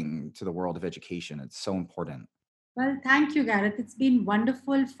giving to the world of education. It's so important. Well, thank you, Gareth. It's been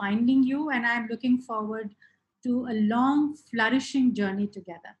wonderful finding you, and I'm looking forward to a long, flourishing journey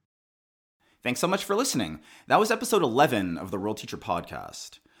together. Thanks so much for listening. That was episode 11 of the World Teacher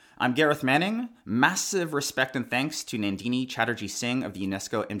Podcast. I'm Gareth Manning. Massive respect and thanks to Nandini Chatterjee Singh of the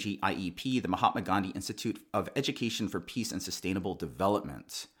UNESCO MGIEP, the Mahatma Gandhi Institute of Education for Peace and Sustainable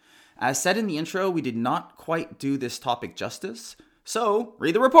Development. As said in the intro, we did not quite do this topic justice, so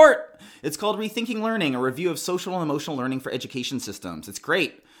read the report. It's called Rethinking Learning, a review of social and emotional learning for education systems. It's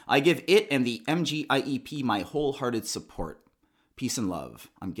great. I give it and the MGIEP my wholehearted support. Peace and love.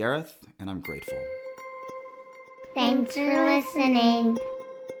 I'm Gareth, and I'm grateful. Thanks for listening.